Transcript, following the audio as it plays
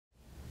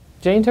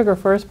Jane took her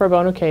first pro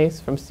bono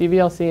case from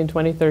CVLC in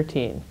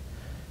 2013.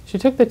 She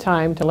took the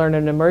time to learn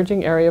an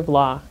emerging area of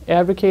law,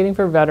 advocating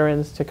for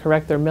veterans to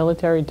correct their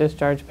military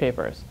discharge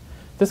papers.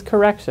 This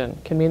correction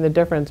can mean the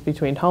difference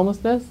between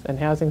homelessness and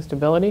housing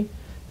stability,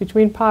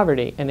 between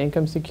poverty and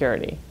income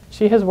security.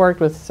 She has worked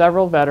with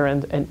several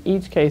veterans, and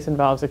each case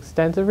involves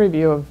extensive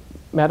review of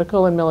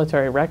medical and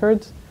military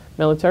records,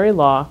 military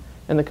law,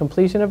 and the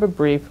completion of a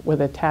brief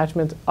with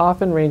attachments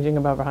often ranging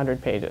above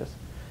 100 pages.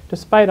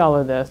 Despite all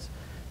of this,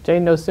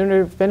 Jane no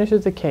sooner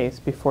finishes a case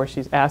before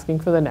she's asking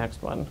for the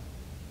next one.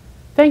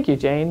 Thank you,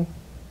 Jane.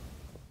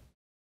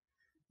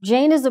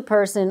 Jane is a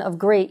person of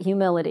great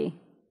humility,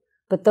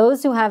 but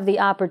those who have the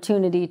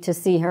opportunity to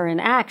see her in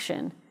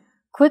action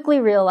quickly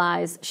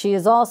realize she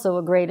is also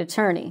a great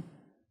attorney.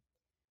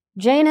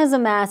 Jane has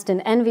amassed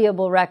an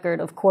enviable record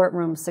of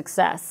courtroom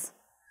success,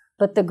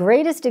 but the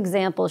greatest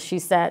example she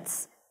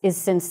sets is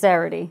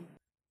sincerity.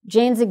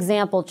 Jane's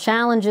example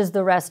challenges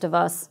the rest of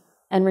us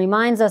and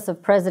reminds us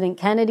of President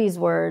Kennedy's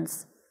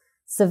words,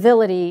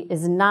 "Civility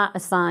is not a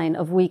sign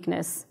of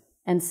weakness,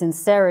 and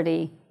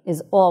sincerity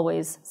is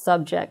always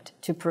subject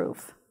to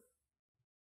proof."